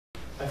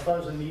I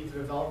felt there was a need to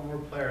develop more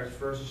players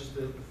versus just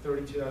the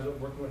 32 I was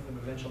working with at the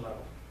provincial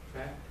level.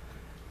 Okay?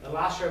 And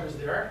last year I was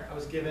there, I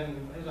was given,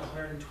 I think it was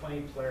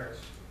 120 players.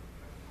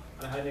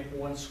 And I had to make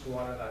one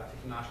squad of that to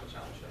take the national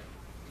championship.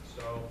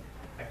 So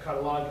I cut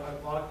a lot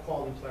of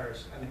quality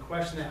players. And the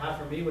question they had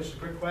for me, which is a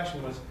great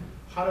question, was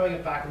how do I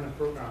get back in the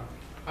program?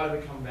 How do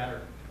I become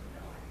better?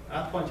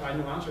 At that point I had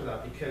no answer to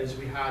that because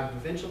we had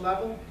provincial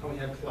level and we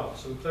had club.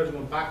 So the players were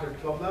going back to their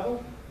club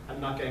level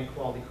and not getting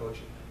quality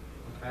coaching.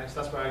 Okay,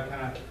 so that's why I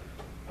kind of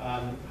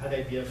had the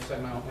idea of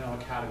setting my own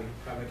academy,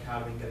 private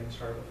academy, and getting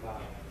started with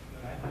that.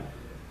 Okay?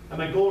 And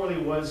my goal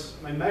really was,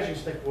 my measuring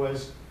stick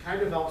was kind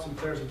of develop some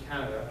players in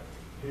Canada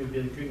who would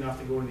be good enough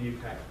to go to the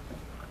UK.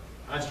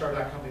 I started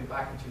that company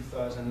back in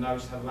 2000, and I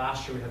just had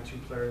last year we had 2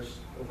 players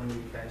over in the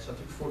UK, so it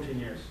took 14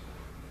 years.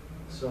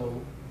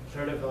 So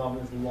player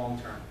development is long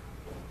term.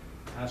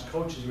 And as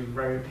coaches, we're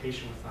very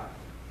patient with that.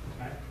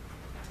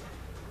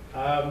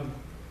 Okay?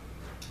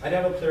 I did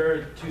have a player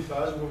in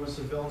 2000 who was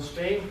Seville in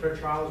Spain for a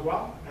trial as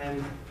well.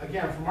 And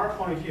again, from our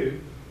point of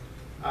view,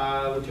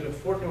 we took a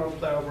 14-year-old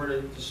player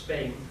over to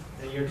Spain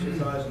in the year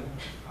 2000,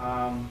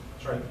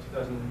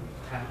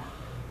 2010.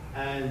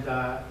 And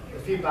the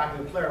feedback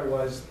of the player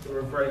was they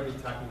were very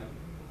good technically.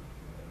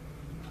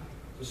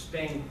 So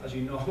Spain, as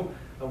you know,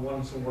 have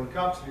won some World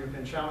Cups,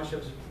 European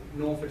Championships,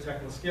 known for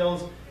technical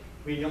skills.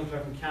 We had a young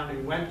player from Canada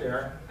who went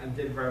there and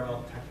did very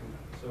well technically.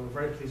 So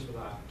we're very pleased with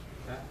that.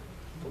 Okay?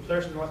 So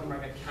players from North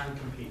America can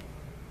compete.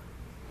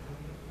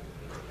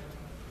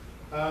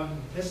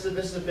 This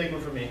is a big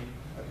one for me.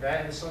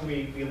 Okay, this is something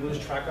we lose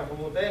track of a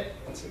little bit.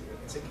 It's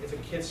a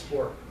kid's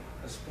sport.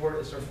 A sport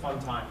is their fun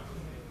time.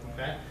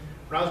 Okay.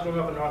 When I was growing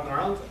up in Northern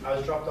Ireland, I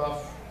was dropped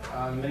off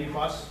on a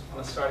minibus on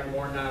a Saturday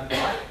morning at 9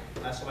 o'clock.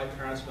 I saw my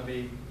parents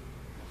maybe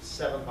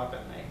 7 o'clock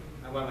at night.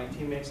 I went with my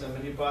teammates in a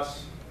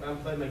minibus, went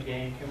and played my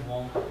game, came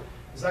home. It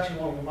was actually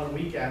one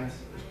weekend.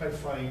 It was quite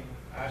funny.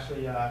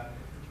 Actually,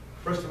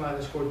 first time I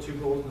had scored 2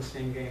 goals in the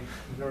same game.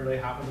 It never really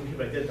happened to me,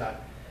 but I did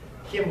that.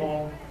 Came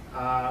home,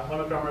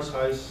 went to grandma's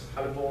house,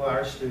 had a bowl of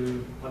Irish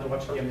stew, went to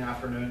watch the game in the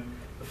afternoon.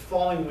 The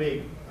following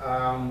week,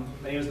 my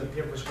name was in the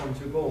paper for scoring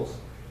 2 goals.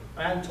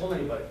 I hadn't told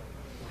anybody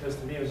because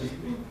to me it was just,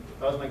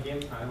 that was my game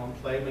time. I'll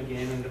play my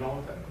game and get on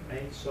with it,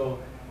 right? So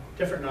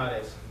different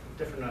nowadays,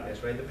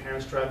 right? The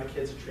parents drive the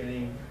kids to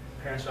training,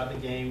 parents are at the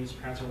games,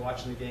 parents are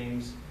watching the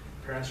games,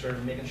 parents are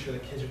making sure the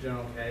kids are doing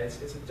okay.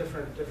 It's a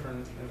different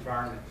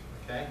environment,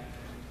 okay?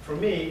 For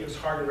me, it was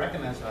hard to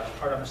recognize that,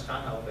 hard to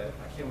understand that a little bit.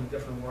 I came from a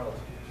different world,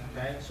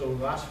 okay? So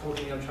the last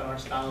 14 years I'm trying to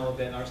understand a little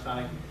bit, and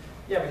understanding,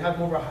 yeah, we have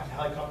more of a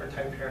helicopter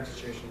type parent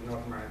situation in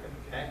North America,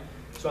 okay?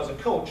 So as a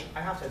coach,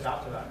 I have to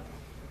adapt to that,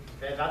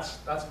 okay?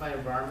 That's my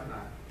environment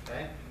now,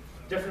 okay?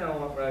 Different than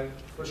when I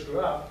first grew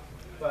up,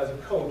 but as a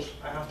coach,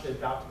 I have to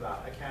adapt to that.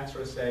 I can't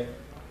sort of say,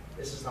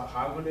 this is not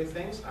how I'm going to do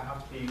things. I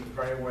have to be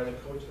very aware the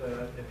coach,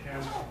 the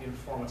parents have to be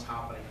informed what's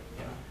happening,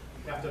 you know?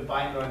 You have to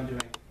buy into what I'm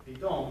doing. If you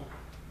don't,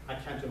 I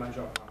can't do my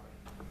job properly.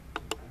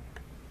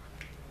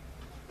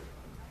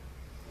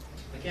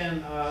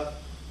 Again,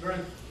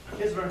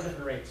 kids learn at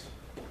different rates.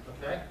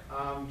 Okay,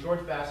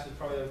 George Best is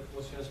probably the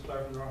most famous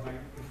player from North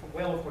America,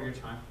 well before your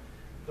time.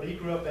 But he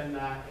grew up in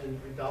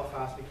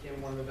Belfast,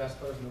 became one of the best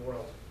players in the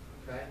world.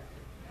 Okay,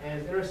 and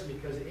it's interesting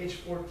because at age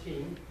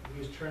 14, he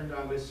was turned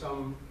down by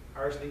some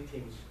Irish league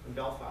teams in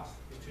Belfast.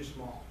 He's too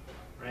small,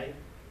 right?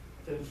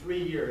 Within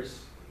 3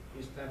 years,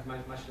 he's playing for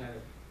Manchester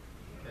United.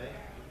 Okay,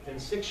 within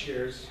 6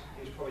 years,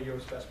 he's probably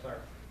Europe's best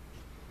player.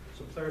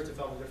 So players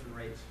develop at different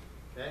rates.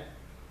 Okay,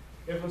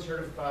 everyone's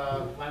heard of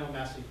Lionel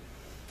Messi,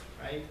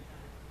 right?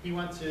 He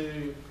went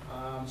to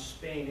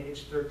Spain at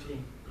age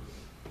 13,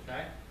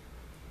 okay?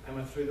 And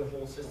went through the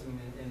whole system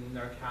in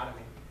their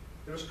academy.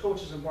 There was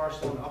coaches in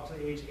Barcelona up to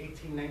the age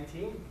 18,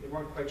 19. They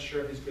weren't quite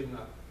sure if he's good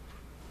enough,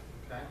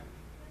 okay?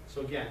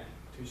 So again,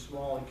 too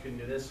small, he couldn't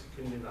do this, he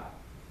couldn't do that.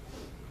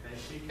 Okay,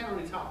 so you can't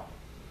really tell.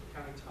 You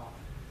can't really tell.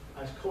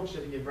 As coaches,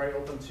 you have to get very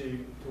open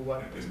to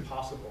what is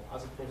possible,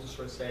 as opposed to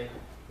sort of say,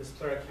 this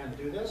player can't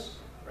do this,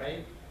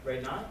 right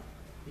now.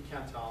 You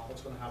can't tell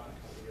what's going to happen in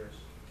a couple of years.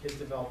 Kids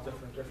develop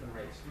different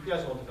rates. You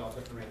guys all develop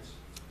different rates,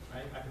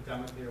 right?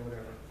 Academically or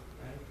whatever,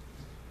 right?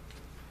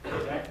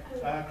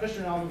 Okay.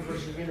 Cristiano Ronaldo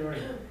versus Wayne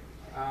Rooney.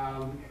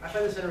 I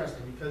find this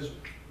interesting because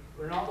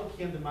Ronaldo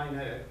came to Man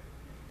United.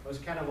 I was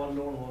kind of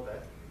unknown a little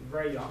bit,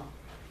 very young.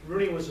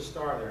 Rooney was a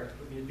star there,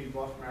 he'd be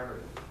bought from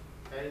Everton.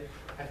 Okay.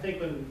 I think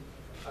when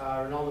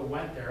Ronaldo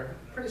went there,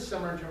 pretty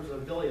similar in terms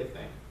of ability, I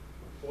think.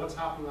 But what's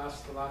happened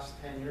the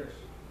last 10 years?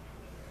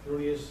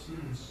 Rooney is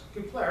a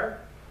good player,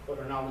 but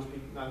Ronaldo's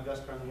not the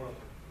best player in the world,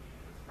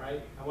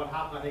 right? And what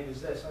happened, I think,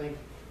 is this. I think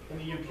in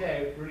the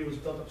UK, Rooney was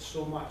built up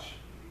so much,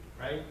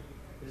 right?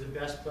 He's the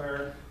best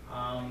player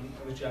of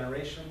his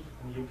generation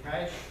in the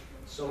UK.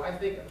 So I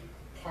think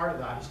part of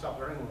that, he stopped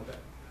learning a little bit.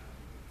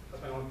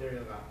 That's my own theory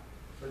of that.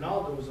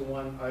 Ronaldo was the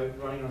one out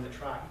running on the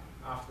track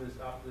after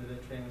the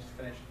training was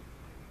finished.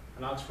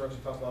 And Alex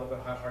Ferguson talks a lot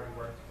about how hard he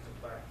worked as a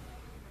player.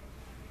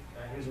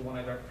 He was the one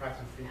out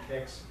practicing free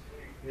kicks.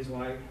 He was the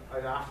one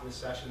out after the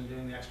session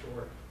doing the extra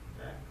work.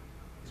 Okay?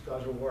 These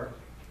guys will work,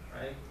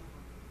 right?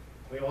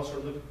 We also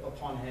look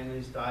upon him and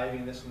he's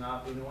diving, this and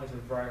that. We know he's a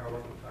very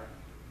hard-working player.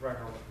 Very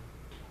hard-working.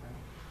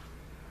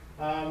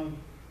 Right?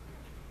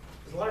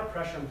 There's a lot of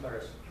pressure on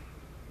players,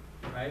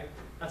 right?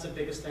 That's the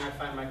biggest thing I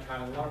find in my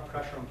academy, a lot of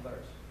pressure on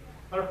players.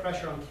 A lot of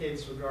pressure on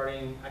kids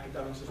regarding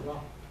academics as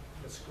well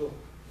at school,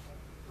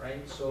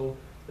 right? So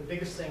the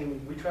biggest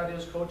thing we try to do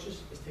as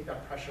coaches is take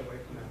that pressure away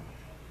from them,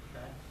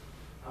 okay?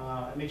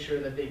 And make sure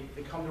that they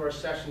come to our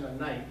session at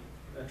night,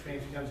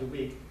 training 3 times a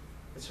week.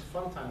 It's a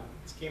fun time,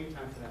 it's game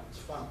time for them, it's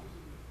fun,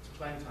 it's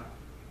playing time,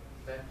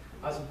 okay?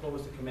 As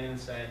opposed to come in and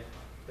say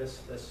this,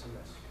 this, and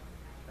this,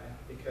 okay?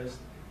 Because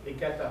they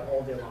get that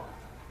all day long,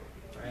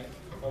 right?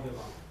 All day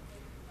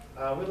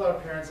long. We have a lot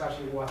of parents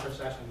actually who watch our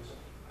sessions.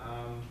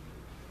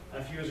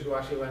 And a few years ago,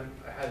 actually,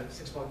 I had a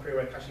 6-month period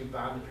where I actually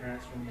banned the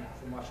parents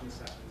from watching the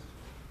sessions.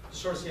 To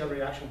sort of see how the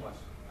reaction was.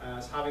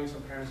 As having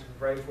some parents who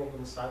were very focused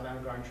on the sideline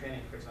regarding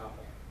training, for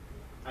example.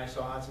 I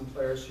had some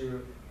players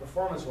who,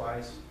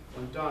 performance-wise,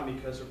 went down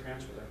because their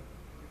parents were there.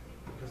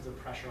 Because of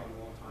the pressure on them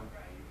all the time.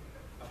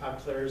 I've had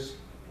players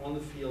on the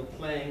field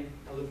playing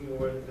and looking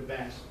over the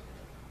bench,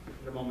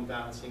 their mom and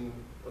dad, and seeing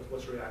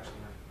what's the reaction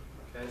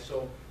there. Okay,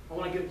 so I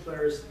want to give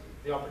players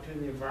the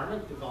opportunity, the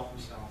environment, to develop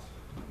themselves.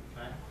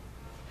 Okay?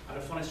 I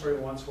had a funny story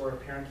once where a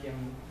parent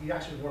came, he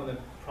actually was one of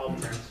the problem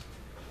parents.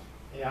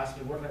 He asked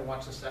me, where can I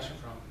watch the session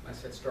from? I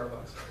said,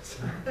 Starbucks.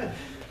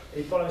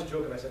 He thought I was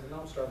joking. I said, no,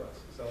 Starbucks.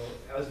 So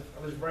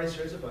I was very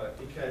serious about it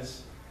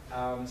because,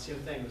 same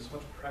thing, there's so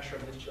much pressure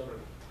on his children.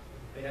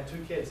 They had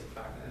 2 kids, in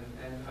fact,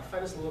 and I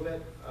find this a little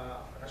bit,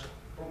 actually,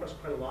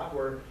 quite a lot,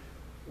 where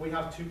we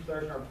have 2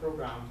 players in our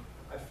program.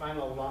 I find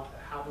it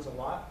happens a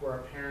lot where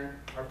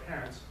our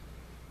parents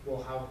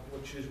will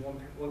choose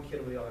one kid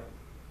over the other.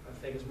 I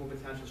think it's more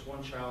potential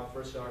one child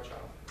versus our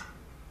child.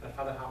 I've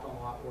had that happen a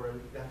lot where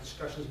they have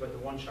discussions about the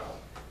one child.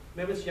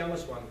 Maybe it's the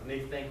youngest one, and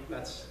they think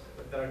that's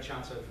a better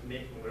chance of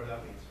making whatever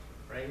that means,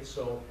 right?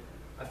 So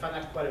I find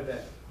that quite a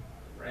bit,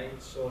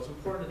 right? So it's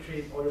important to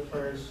treat all your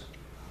players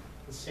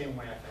the same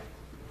way, I think.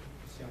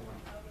 The same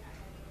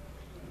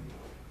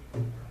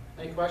way.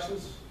 Any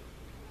questions?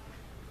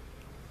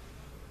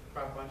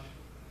 Crowd punch.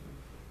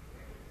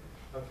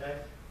 Okay.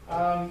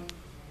 I'm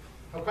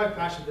quite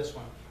passionate this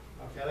one.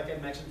 Okay, like I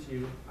mentioned to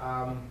you,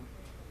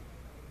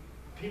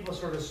 people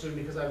sort of assume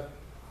because I have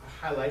a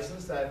high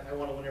license that I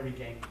want to win every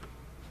game.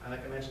 And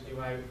like I mentioned to you,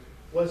 when I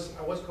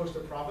was coach of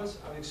the province,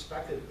 I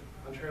expected,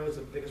 Ontario is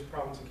the biggest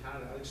province in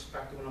Canada, I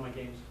expected to win all my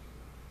games.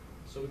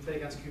 So we played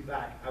against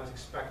Quebec, I was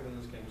expected to win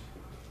those games.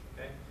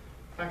 Okay?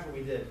 Thankfully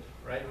we did,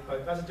 right?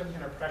 But that's a different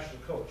kind of pressure to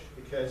coach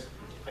because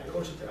I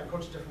coach a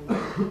different way,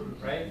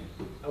 right?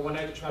 I went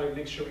out to try to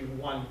make sure we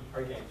won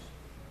our games.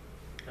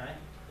 Okay?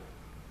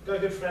 Got a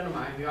good friend of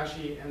mine who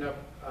actually ended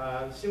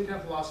up, same kind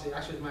of philosophy,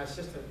 actually was my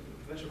assistant in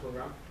the provincial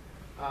program,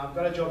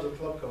 got a job as a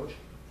club coach,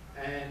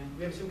 and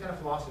we have the same kind of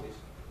philosophies.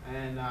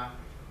 And I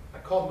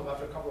called him up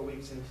after a couple of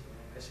weeks and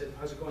I said,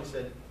 how's it going? He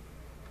said,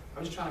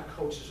 I'm just trying to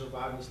coach to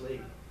survive in this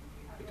league.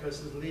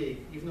 Because this league,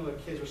 even though the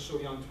kids are so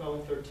young,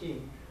 12 and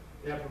 13,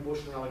 they have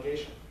promotion and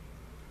relegation.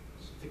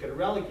 So if they get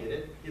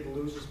relegated, he'd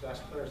lose his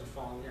best players the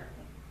following year.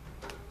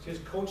 So he's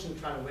coaching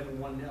trying to win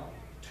 1-0,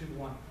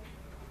 2-1,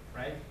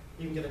 right?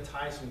 Even get a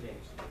tie some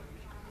games.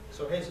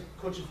 So his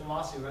coaching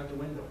philosophy went out the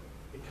window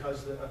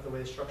because of the way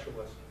the structure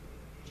was.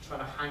 Just trying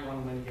to hang on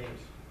and win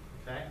games,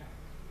 okay?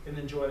 Didn't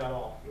enjoy it at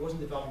all. He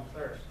wasn't developing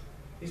players.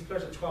 These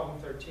players are 12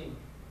 and 13.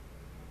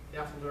 They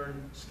have to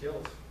learn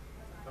skills.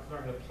 They have to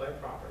learn how to play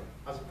properly,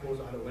 as opposed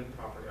to how to win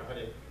properly, or how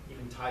to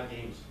even tie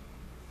games.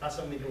 That's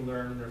something they can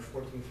learn when they're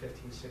 14,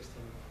 15,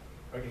 16,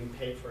 or getting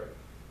paid for it,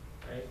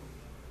 right?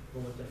 A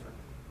little bit different,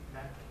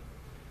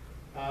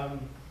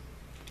 okay?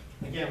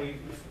 Again, we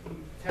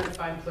tend to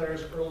find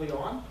players early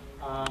on,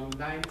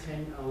 9,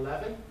 10,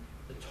 11.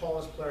 The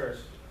tallest players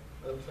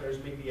are the players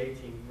maybe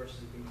 18 versus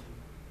the B team.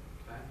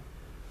 Okay?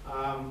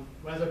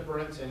 When I was at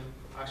Burlington,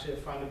 actually I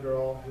found a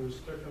girl who was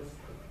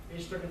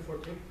age 13,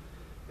 14.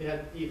 They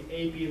had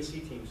A, B, and C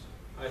teams.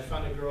 I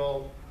found a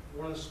girl,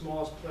 one of the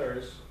smallest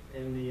players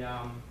in the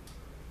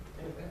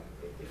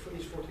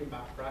age 14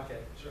 back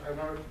bracket. I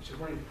remember she was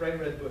wearing bright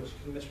red boots. She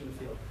couldn't miss from the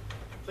field.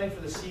 Playing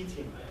for the C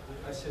team.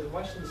 I said,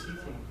 why is she in the C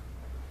team?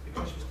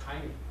 Because she was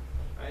tiny,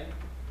 right?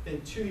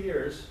 In 2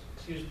 years,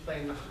 she was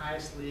playing the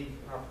highest league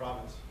in our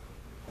province,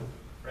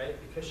 right?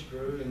 Because she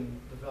grew and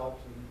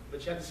developed,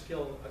 but she had the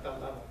skill at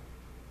that level.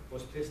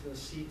 Was placed in the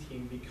C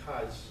team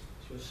because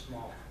she was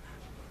small,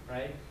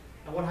 right?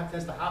 And what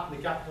tends to happen,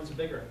 the gap becomes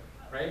bigger,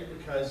 right?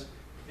 Because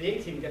the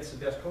A team gets the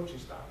best coaching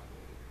staff,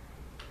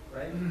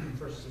 right?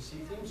 Versus the C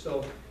team.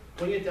 So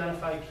when you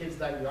identify kids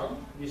that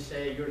young, you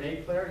say you're an A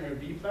player and you're a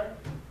B player,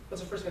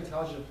 what's the first thing that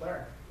tells you as a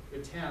player?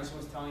 You're 10,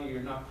 someone's telling you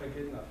you're not quite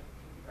good enough,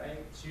 right?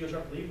 So you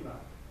start believing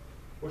that.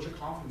 Where's your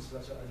confidence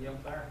as a young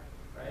player,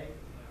 right?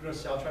 You're going to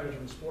say, I'll try a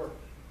different sport.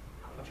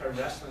 I'll try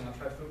wrestling, I'll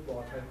try football,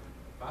 I'll try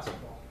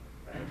basketball,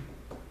 right?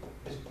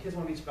 Because kids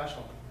want to be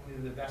special, they're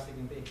the best they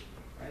can be,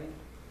 right?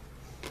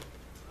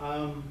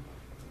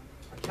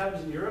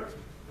 Academies in Europe,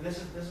 and this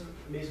is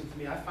amazing to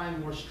me. I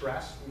find more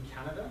stress in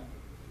Canada.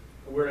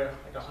 We're at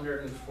like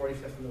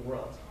 145th in the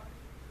world.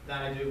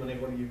 than I do when they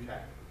go to the UK.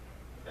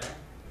 Okay?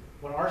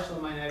 When Arsenal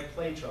and Man United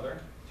play each other,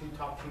 two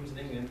top teams in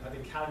England, at the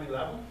academy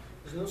level,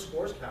 there's no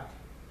scores kept.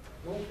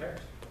 No one cares.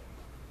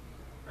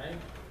 Right?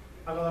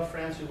 I have a lot of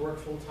friends who work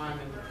full-time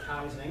in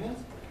academies in England.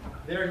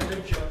 They're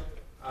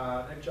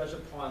judged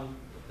upon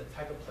the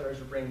type of players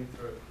we're bringing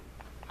through,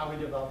 how we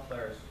develop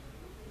players.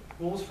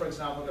 Wolves, for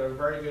example, they're a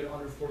very good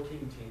under-14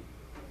 team.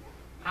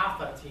 Half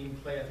that team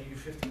play at the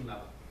U15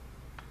 level,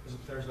 because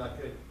the players are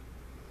that good.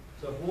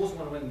 So if Wolves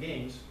want to win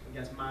games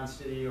against Man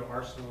City or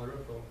Arsenal or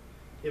Liverpool,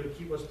 they would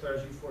keep those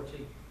players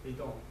U14. They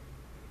don't.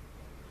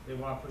 They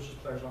want to push those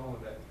players on a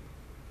little bit.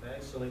 Okay?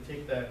 So they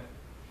take the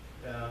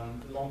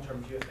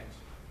long-term view of things,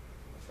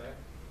 okay?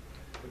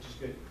 Which is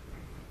good.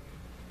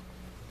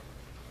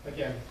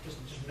 Again, just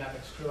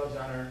metrics, Crew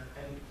Alexander,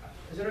 and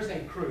it's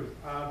interesting, Crew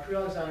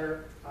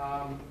Alexander,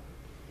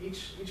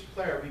 each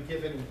player will be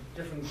given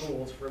different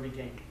goals for every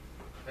game,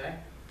 okay?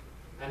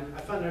 And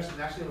I found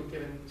interesting, actually they were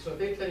given, so if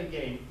they played a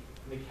game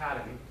in the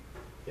academy,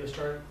 they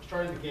started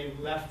the game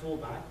left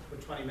fullback for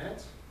 20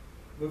 minutes,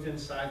 moved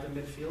inside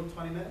the midfield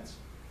 20 minutes,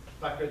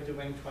 back out to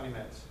wing 20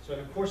 minutes. So in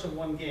the course of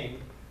one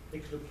game, they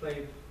could have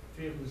played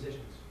 3 different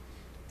positions,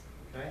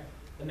 okay?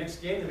 The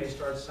next game, they may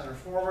start center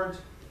forward,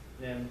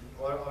 then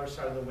other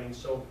side of the wing.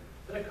 So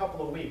in a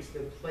couple of weeks,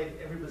 they've played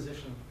every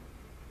position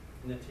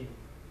in the team,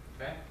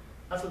 okay?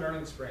 That's a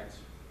learning experience,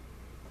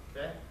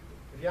 okay?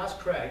 If you ask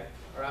Craig,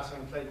 or ask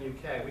him to play in the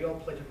UK, we all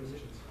played different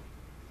positions.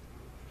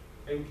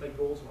 I even played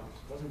goals once.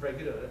 Wasn't very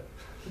good at it.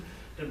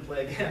 Didn't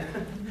play again,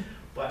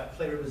 but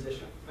played every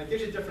position. And it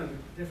gives you different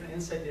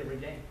insight to every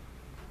game,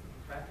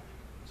 okay?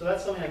 So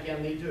that's something,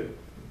 again, they do.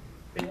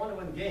 If they want to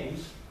win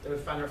games, they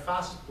would find their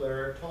fastest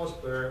player, tallest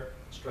player,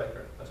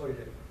 striker. That's all you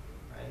do,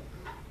 right?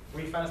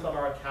 We find this a lot in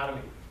our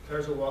academy.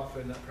 Players will walk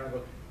through and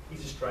go,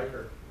 he's a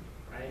striker,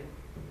 right?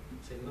 You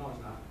say, no,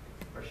 he's not.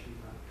 Or she's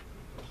not.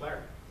 The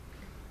player.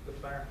 The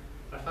player.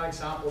 I've had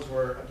examples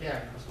where,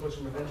 again, I was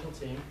coaching a provincial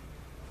team.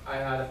 I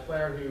had a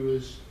player who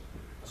was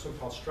a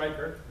so-called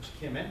striker, which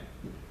came in.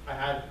 I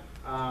had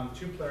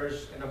 2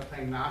 players end up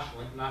playing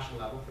national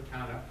level for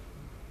Canada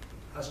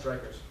as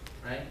strikers,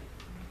 right?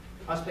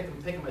 I was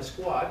taking my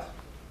squad,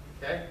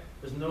 okay?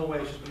 There's no way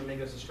she's going to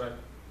make us a striker.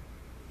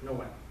 No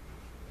way.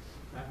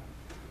 Okay?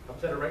 I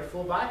played a right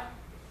fullback.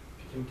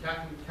 If you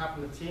can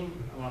captain the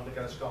team, I want to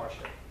get a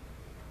scholarship.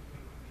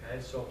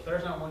 Okay, so if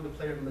players not wanting to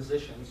play different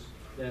positions,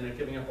 then they're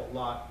giving up a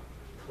lot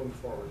going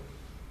forward.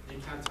 You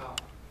can't tell.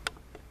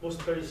 Most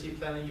of the players you see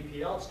playing in the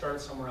UPL started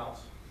somewhere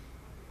else.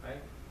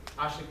 Right?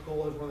 Ashley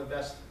Cole is one of the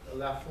best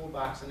left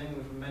fullbacks in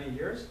England for many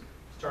years.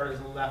 Started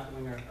as a left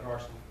winger at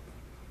Arsenal.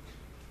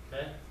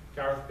 Okay?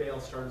 Gareth Bale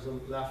started as a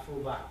left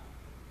fullback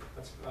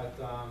at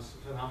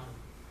Southampton.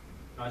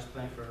 Now he's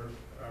playing for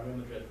Real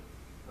Madrid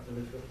as a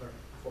midfielder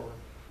forward.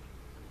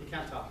 You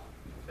can't tell.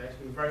 Okay? So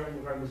we're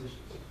very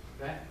musicians.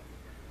 Okay?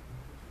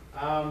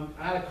 I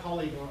had a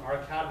colleague in our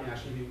academy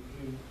actually who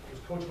was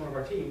coaching one of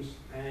our teams,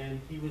 and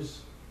he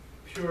was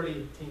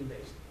purely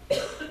team-based.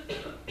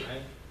 Right?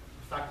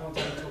 In fact, one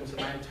time he told me,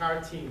 my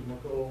entire team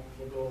will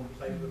go and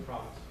play for the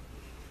province.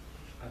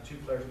 And 2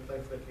 players will play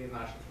for the Canadian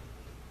national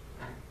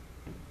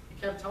team. You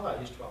can't tell that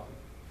at age 12.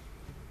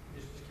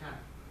 You just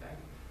can't. Okay?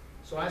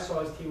 So I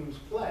saw his teams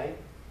play.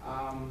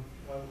 Well,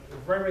 a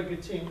very, very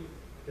good team.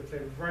 They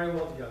played very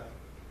well together.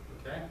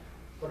 Okay?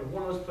 But if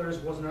one of those players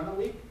wasn't on the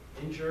week,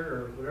 injured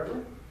or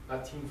whatever,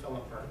 that team fell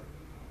apart.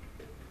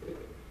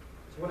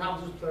 So what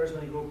happens with players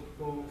when they go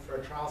for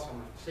a trial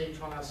somewhere? Say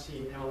Toronto SC,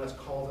 MLS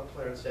calls that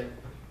player and say,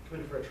 come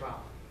in for a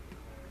trial.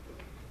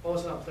 All of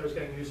a sudden that player's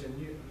getting used to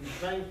new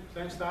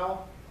playing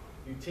style,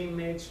 new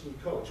teammates, new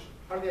coach.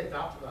 How do they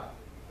adapt to that?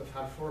 They've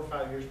had 4 or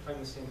 5 years playing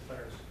the same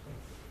players.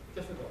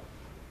 Difficult,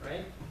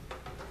 right?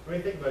 When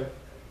you think about it,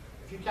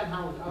 if you can't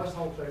handle, I always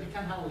tell players, if you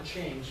can't handle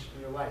change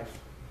in your life,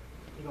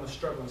 you're going to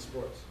struggle in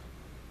sports.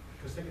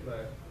 Because think about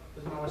it,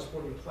 doesn't matter what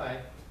sport you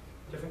play,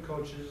 different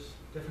coaches,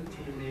 different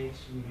teammates,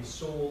 you can be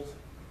sold,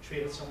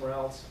 traded somewhere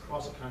else,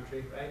 across the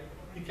country, right?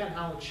 You can't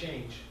handle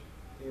change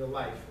in your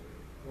life.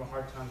 You have a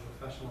hard time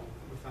as a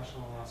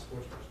professional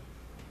sports person.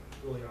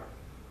 You really are,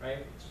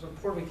 right? So it's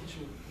important we teach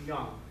them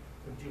young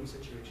to deal with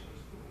situations,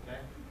 okay?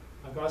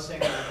 I've got to say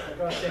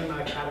in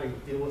my academy,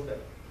 deal with it.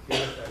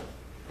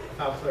 I've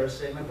had players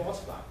say, my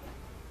boss back.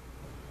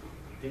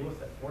 Deal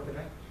with it, work it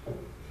out.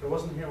 If it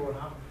wasn't here, what would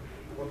happen?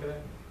 Work it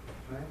out,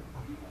 right?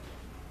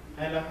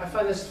 And I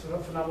find this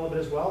phenomenal bit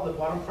as well. The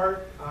bottom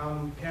part,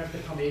 parents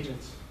become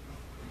agents,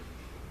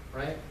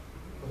 right?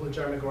 The whole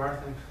Jerry Maguire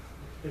thing,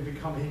 they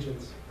become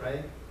agents,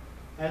 right?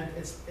 And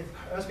it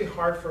must be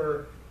hard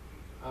for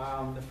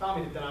the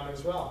family dynamic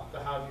as well, to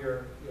have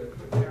your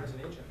parents an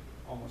agent,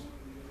 almost.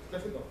 It's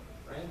difficult,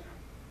 right?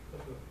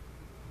 Difficult.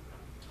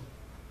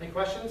 Any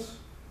questions?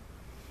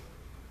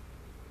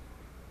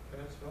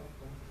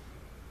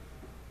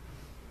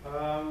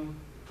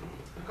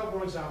 A couple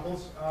more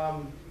examples.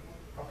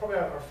 Probably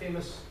our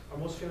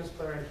most famous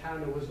player in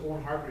Canada was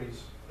Owen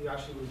Hargreaves. He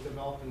actually was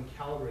developed in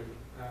Calgary,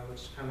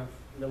 which is kind of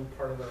a little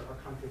part of our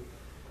country.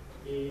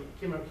 He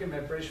came from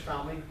a British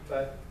family,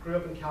 but grew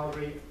up in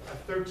Calgary.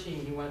 At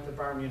 13, he went to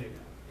Bayern Munich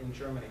in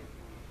Germany.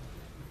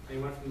 And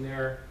he went from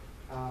there,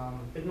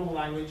 didn't know the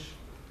language,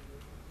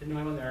 didn't know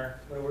anyone there,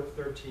 went over at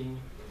 13,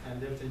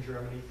 and lived in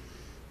Germany,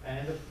 and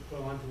ended up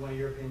going on to win a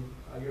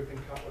European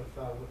Cup with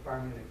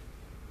Bayern Munich.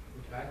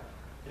 Okay?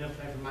 Ended up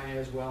playing for Mania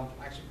as well.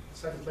 Actually,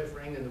 second play for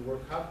England in the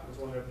World Cup. Was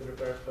one of their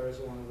better players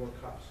who won the World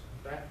Cups.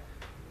 Okay?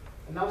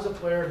 And that was a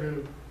player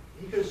who,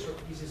 he could have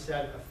easily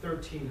said, at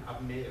 13,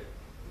 I've made it.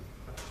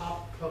 A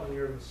top club in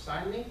Europe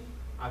signed me,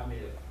 I've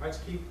made it. If I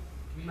just keep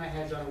my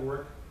head down and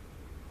work,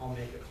 I'll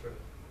make it through.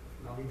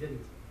 No, he didn't,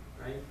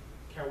 right?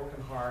 Kept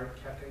working hard,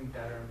 kept getting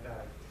better and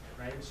better,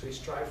 right? So he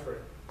strived for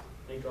it.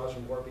 And he got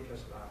his reward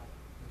because of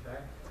that,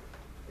 okay?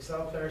 We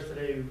saw players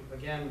today who,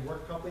 again,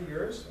 work a couple of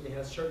years, and they hit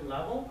a certain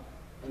level,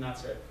 and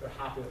that's it. They're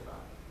happy with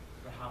that.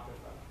 They're happy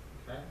with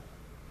that, okay?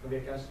 Maybe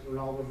against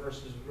Ronaldo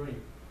versus Rooney.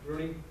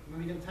 Rooney,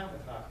 maybe content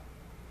with that.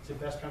 He's the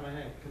best player in my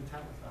head,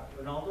 content with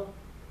that. Ronaldo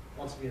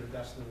wants to be the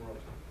best in the world.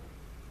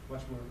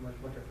 Much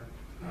different.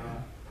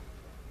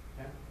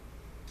 Okay.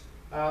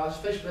 Let's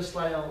finish with this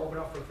slide. I'll open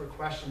up for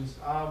questions.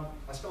 I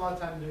spent a lot of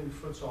time doing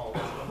futsal the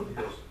last couple of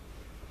years.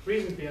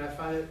 Reason being, I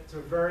find it's a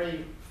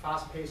very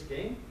fast-paced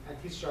game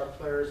and teaches our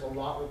players a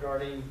lot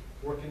regarding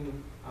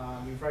working,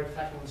 being very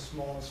technical in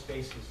small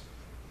spaces,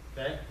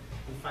 okay,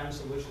 and finding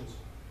solutions.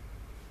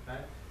 Okay.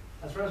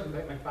 As far as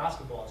like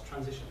basketball, it's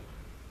transition,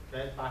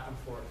 okay, back and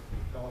forth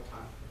all the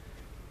time.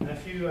 And a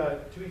few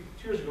 2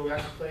 years ago, we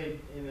actually played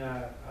in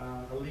a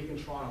league in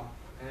Toronto,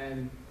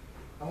 and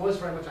I'm always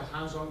very much a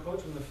hands-on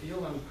coach in the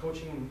field. I'm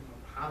coaching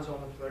hands-on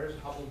the players,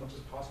 helping as much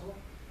as possible.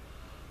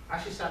 I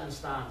actually sat in the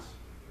stands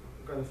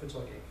regarding the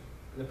futsal game,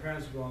 and the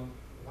parents were going,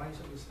 "Why are you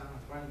sitting in the stands?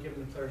 Why aren't you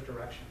giving the players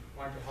direction?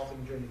 Why aren't you helping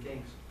them during the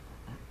games?"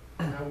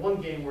 And I had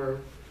one game where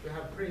we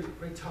had a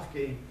pretty tough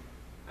game,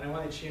 and I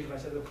wanted to change. And I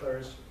said to the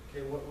players,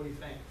 "Okay, what do you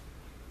think?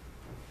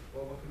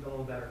 Well, what can be a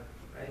little better,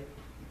 right?"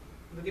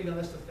 They gave me a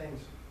list of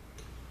things,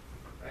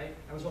 right?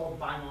 I was all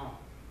bang on.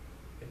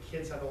 The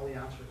kids had all the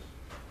answers,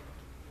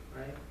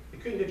 right? They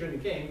couldn't do it during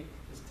the game.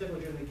 It's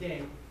typical during the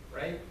game,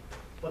 right?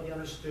 But they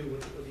understood what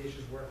the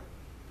issues were.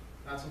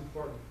 That's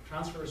important.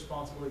 Transfer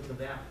responsibility to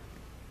them.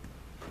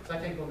 So I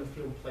can't go in the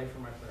field and play for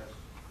my players.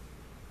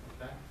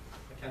 Okay?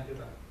 I can't do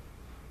that.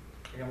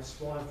 I'm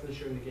small enough to do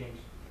during the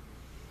games.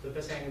 So the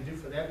best thing I can do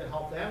for them to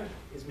help them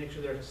is make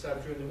sure they're set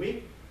up during the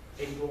week.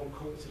 They can go and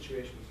cope with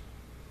situations.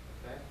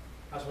 Okay?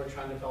 That's why we're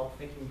trying to develop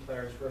thinking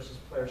players versus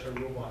players who are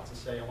robots and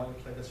say, I want you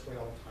to play this way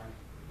all the time.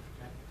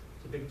 Okay?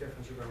 It's a big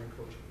difference regarding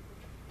coaching.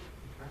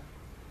 Okay?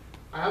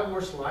 I have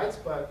more slides,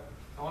 but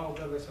I want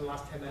to open this in the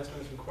last 10 minutes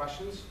with some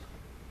questions.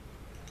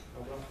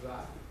 I'll go for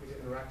that. We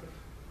get interactive.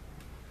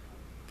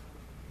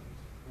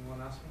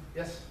 Anyone ask me?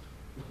 Yes?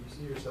 Do you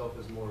see yourself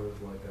as more of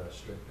like a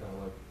strict kind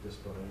of like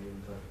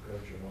disciplinarian type of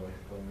coach, or more like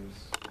a players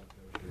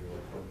coach, or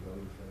like a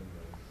value thing?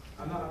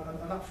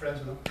 I'm not friends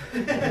with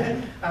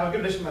them. I have a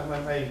good relation with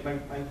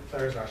my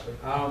players actually,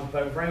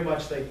 but very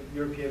much like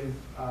European,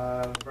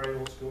 very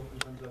old school in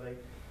terms of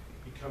like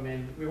you come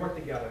in, we work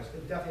together.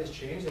 It definitely has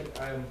changed.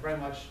 I'm very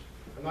much,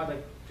 I'm not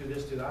like do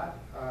this, do that.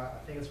 I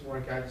think it's more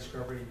a guide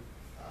discovery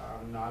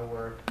now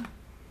where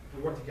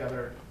we work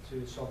together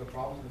to solve the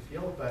problems in the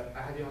field, but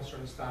I have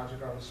certain standards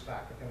regarding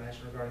respect, like I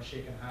mentioned, regarding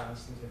shaking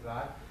hands, things like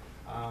that.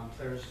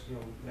 Players,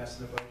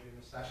 messing about during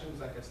the sessions,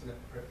 that gets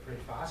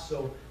pretty fast.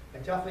 So I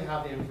definitely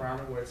have the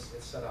environment where it's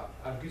set up.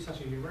 I have a good sense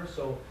of humor,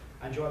 so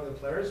I enjoy it with the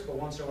players, but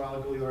once in a while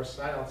I'll go the other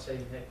side, I'll say,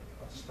 hey,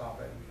 let's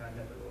stop it and kind of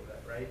nip it a little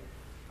bit, right?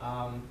 So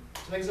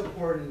I think it's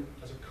important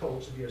as a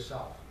coach to be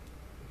yourself,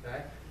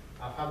 okay?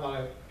 I've had a lot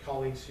of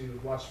colleagues who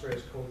watch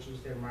various coaches,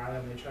 they admire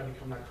them, and they try to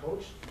become that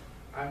coach.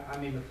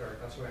 I'm in the third,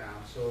 that's who I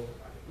am. So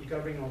you got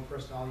to bring your own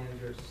personality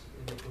into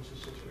the coach's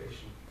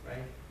situation, right?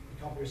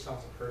 You can't be yourself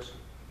as a person,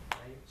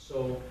 right?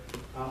 So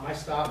my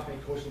staff may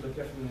coach a bit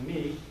different than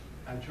me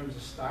in terms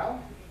of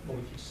style, but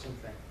we teach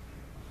something,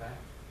 okay?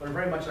 But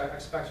very much I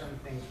expect certain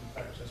things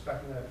from players. I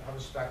expect them to have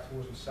respect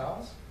towards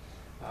themselves,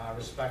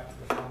 respect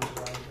the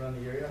families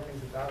around the area,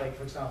 things like that. Like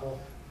for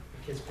example,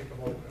 the kids pick up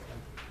all the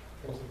equipment,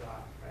 things like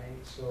that,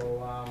 right?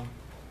 So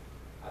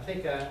I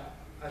think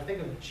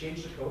I've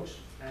changed the coach.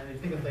 And if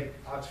you think of like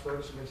Alex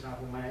Ferguson, for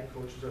example, my head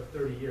coach was there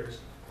 30 years.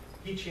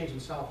 He changed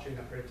himself during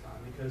that period of time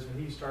because when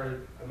he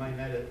started at Man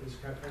United, it was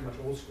kind of pretty much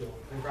old school.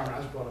 The environment I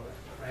was brought up in,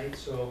 right?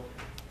 So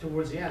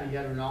towards the end, he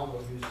had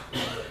Ronaldo, who's,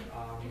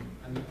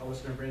 and I was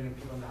going to bring in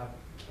people that have,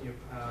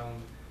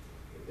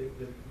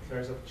 the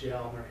players of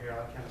gel in their hair,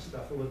 that kind of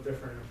stuff, a little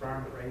different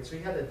environment, right? So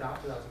he had to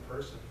adapt to that as a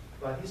person.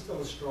 But he's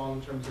still as strong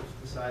in terms of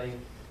deciding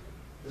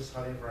this is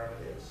how the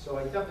environment is. So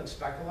I definitely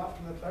expect a lot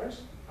from the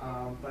players,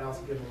 but I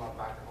also give them a lot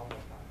back to help them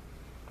with that.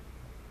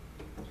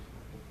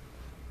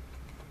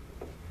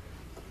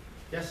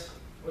 Yes?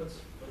 What's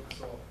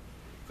futsal?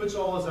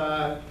 Futsal is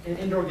an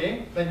indoor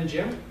game, played in the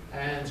gym,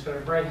 and it's got a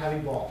very heavy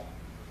ball.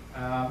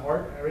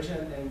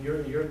 Originated in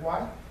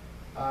Uruguay,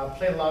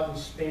 played a lot in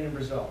Spain and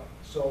Brazil.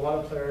 So a lot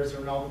of players,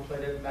 Ronaldo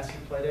played it, Messi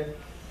played it.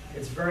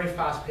 It's a very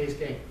fast-paced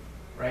game,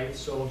 right?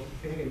 So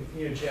if you think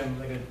in a gym,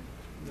 like a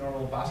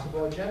normal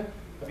basketball gym,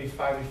 that'd be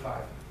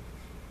 5v5,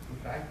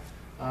 okay?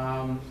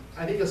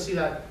 I think you'll see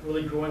that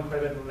really growing quite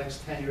a bit in the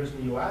next 10 years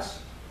in the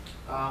US.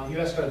 He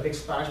also got a big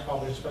Spanish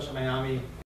population, especially Miami,